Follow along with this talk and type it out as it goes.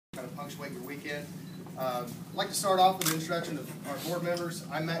kind of punctuate your weekend. I'd like to start off with an introduction of our board members.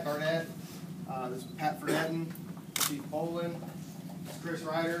 I'm Matt Garnett. This is Pat Fernetton, Steve Bolin, Chris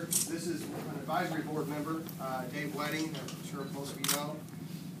Ryder. This is an advisory board member, Dave Wedding, I'm sure most of you know.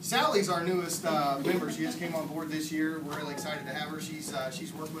 Sally's our newest member. She just came on board this year. We're really excited to have her. She's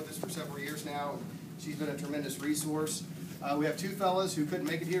worked with us for several years now. She's been a tremendous resource. We have two fellas who couldn't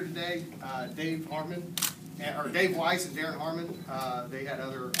make it here today, Dave Weiss and Darren Harmon. They had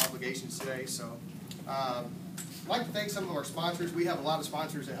other obligations today, so I'd like to thank some of our sponsors. We have a lot of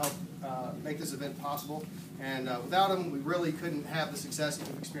sponsors that help make this event possible, and without them, we really couldn't have the success that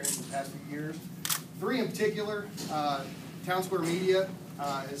we've experienced in the past few years. Three in particular, Town Square Media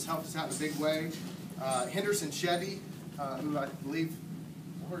has helped us out in a big way. Henderson Chevy, who I believe,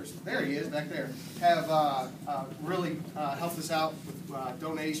 there he is back there, have really helped us out with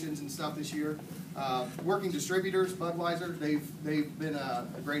donations and stuff this year. Working Distributors, Budweiser, they've been a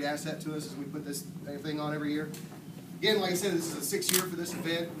great asset to us as we put this thing on every year. Again, like I said, this is the sixth year for this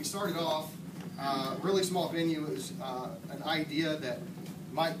event. We started off a really small venue. It was an idea that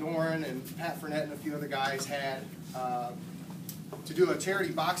Mike Doran and Pat Fernett and a few other guys had to do a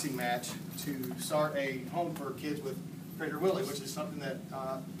charity boxing match to start a home for kids with Prader-Willi, which is something that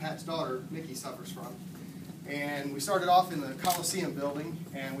Pat's daughter, Nikki, suffers from. And we started off in the Coliseum building,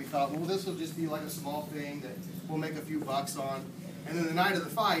 and we thought, well, this will just be like a small thing that we'll make a few bucks on. And then the night of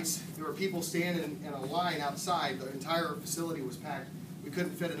the fights, there were people standing in a line outside. The entire facility was packed. We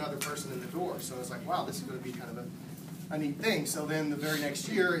couldn't fit another person in the door. So it's like, wow, this is going to be kind of a neat thing. So then the very next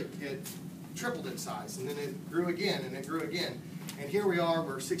year, it tripled in size, and then it grew again, and it grew again. And here we are,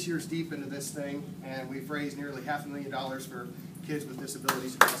 we're 6 years deep into this thing, and we've raised nearly $500,000 for kids with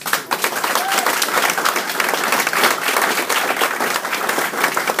disabilities across the city.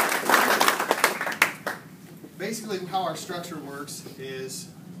 Basically, how our structure works is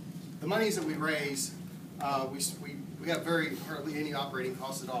the monies that we raise, we have hardly any operating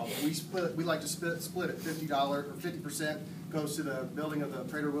costs at all. We like to split it $50 or 50% goes to the building of the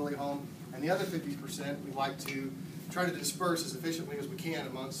Prader-Willi home, and the other 50% we like to try to disperse as efficiently as we can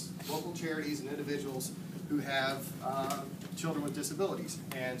amongst local charities and individuals who have children with disabilities.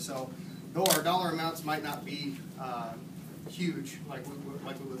 And so, though our dollar amounts might not be huge like we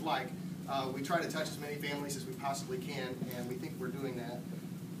would like, we try to touch as many families as we possibly can, and we think we're doing that.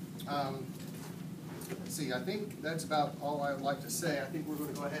 Let's see, I think that's about all I would like to say. I think we're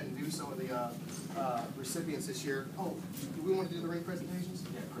going to go ahead and do some of the recipients this year. Oh, do we want to do the ring presentations?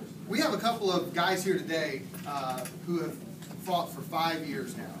 Yeah, Chris. We have a couple of guys here today who have fought for 5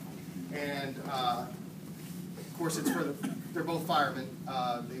 years now. And, of course, they're both firemen.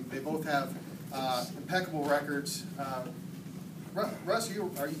 They both have impeccable records. Russ,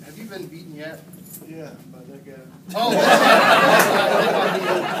 have you been beaten yet? Yeah, by that guy. Oh!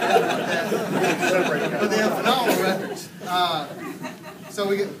 But they have phenomenal records. So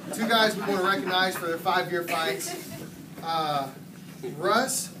we get two guys we want to recognize for their 5-year fights.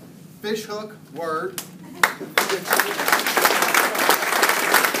 Russ Fishhook Word.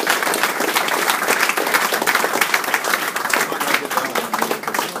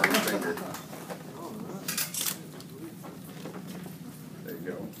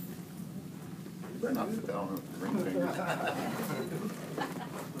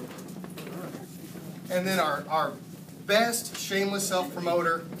 And then our best shameless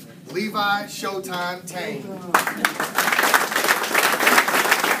self-promoter, Levi Showtime Tane.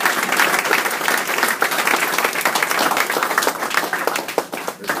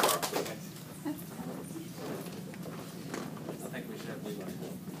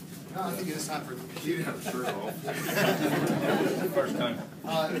 I think it's time for you to have a shirt off. First time.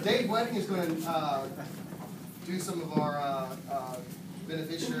 Dave Wedding is going to do some of our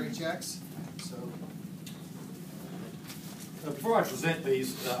beneficiary checks. So, before I present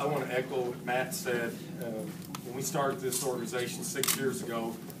these, I want to echo what Matt said. When we started this organization 6 years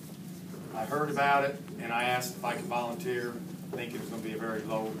ago, I heard about it and I asked if I could volunteer. I think it was going to be a very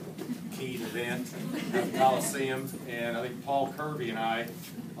low-key event at the Coliseum, and I think Paul Kirby and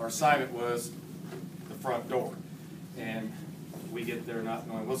our assignment was the front door. And we get there not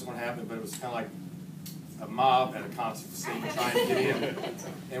knowing what's going to happen, but it was kind of like a mob at a concert scene trying to get in.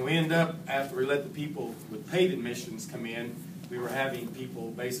 And we end up, after we let the people with paid admissions come in, we were having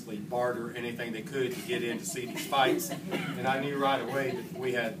people basically barter anything they could to get in to see these fights. And I knew right away that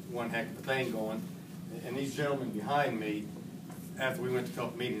we had one heck of a thing going. And these gentlemen behind me, after we went to a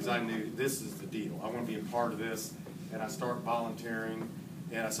couple meetings, I knew this is the deal. I want to be a part of this. And I started volunteering.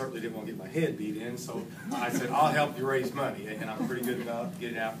 And I certainly didn't want to get my head beat in, so I said, I'll help you raise money. And I'm pretty good about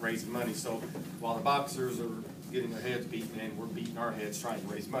getting out and raising money. So while the boxers are getting their heads beaten in, we're beating our heads trying to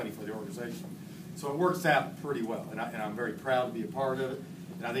raise money for the organization. So it works out pretty well, and I'm very proud to be a part of it.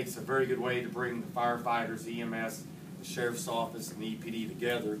 And I think it's a very good way to bring the firefighters, EMS, the Sheriff's Office, and the EPD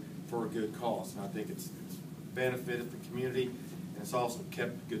together for a good cause. And I think it's benefited the community, and it's also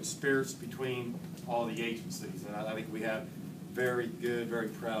kept good spirits between all the agencies. And I think we have very good, very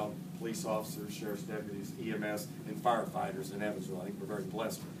proud police officers, sheriff's deputies, EMS, and firefighters in Evansville. I think we're very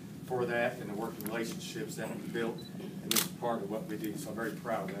blessed for that and the working relationships that we've built, and this is part of what we do. So I'm very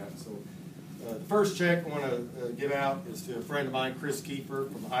proud of that. So the first check I want to give out is to a friend of mine, Chris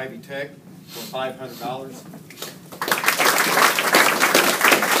Kiefer from Ivy Tech, for $500.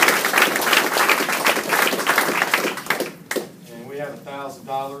 And we have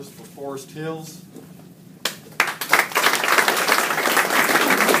 $1,000 for Forest Hills.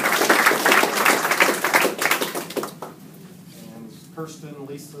 And Kirsten and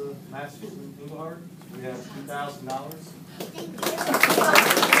Lisa Masterson Engelhardt, we have $2,000.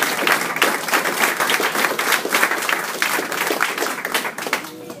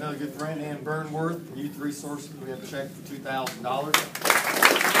 Another good friend, Ann Burnworth from Youth Resources, we have a check for $2,000.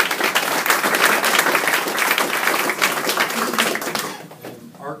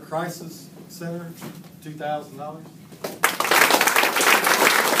 And Art Crisis Center, $2,000.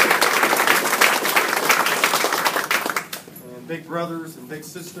 And Big Brothers and Big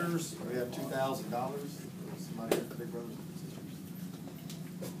Sisters, we have $2,000. Somebody have Big Brothers and Sisters?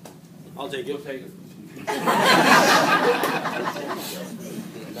 I'll take it. We'll take it.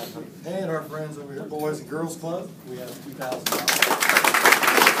 And our friends over here, Boys and Girls Club, we have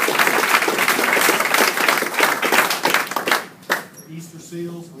 $2,000. Easter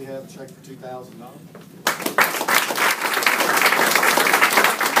Seals, we have a check for $2,000.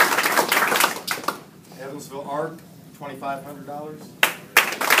 Evansville Art, $2,500.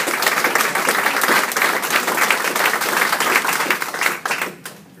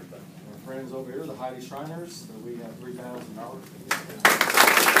 Friends over here, the Heidi Shriners, so we have $3,000.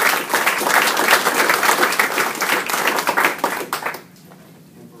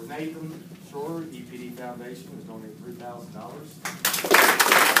 And for Nathan Shore, EPD Foundation has donated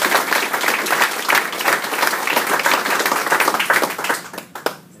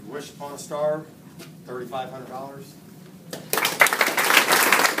 $3,000. And Wish Upon a Star, $3,500.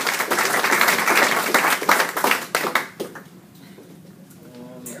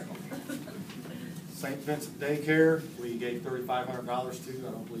 St. Vincent Daycare, we gave $3,500 to.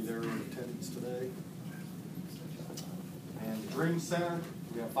 I don't believe they're in attendance today. And the Dream Center,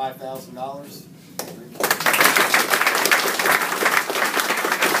 we have $5,000.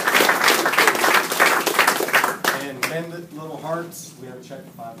 And Mended Little Hearts, we have a check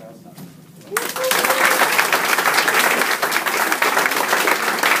for $5,000.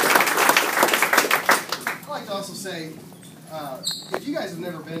 I'd like to also say, if you guys have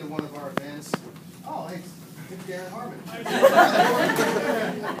never been to one of our events, oh, hey, it's Darren Harmon.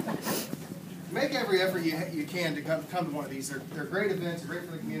 Make every effort you can to come to one of these. They're great events, great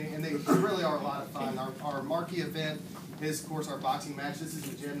for the community, and they really are a lot of fun. Our marquee event is, of course, our boxing match. This is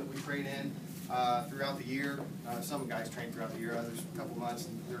the gym that we train in throughout the year. Some guys train throughout the year, others a couple months,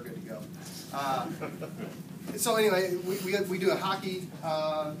 and they're good to go. So anyway, we do a hockey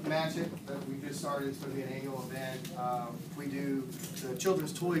match that we just started. It's going to be an annual event. We do the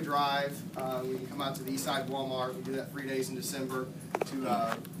children's toy drive. We can come out to the East Side Walmart. We do that 3 days in December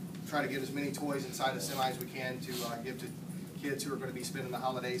to try to get as many toys inside the semi as we can to give to kids who are going to be spending the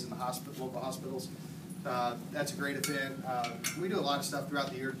holidays in the local hospitals. That's a great event. We do a lot of stuff throughout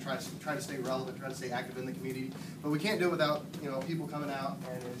the year to try to stay relevant, try to stay active in the community. But we can't do it without people coming out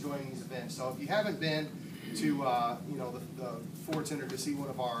and enjoying these events. So if you haven't been to the Ford Center to see one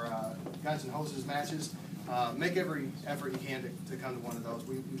of our Guns and Hoses matches, make every effort you can to come to one of those.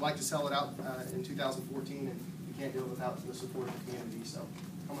 We'd like to sell it out in 2014, and you can't do it without the support of the community. So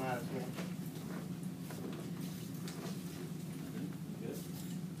come on out if you can.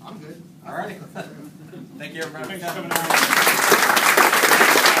 I'm good. All right. Thank you, everybody. Thanks for coming out.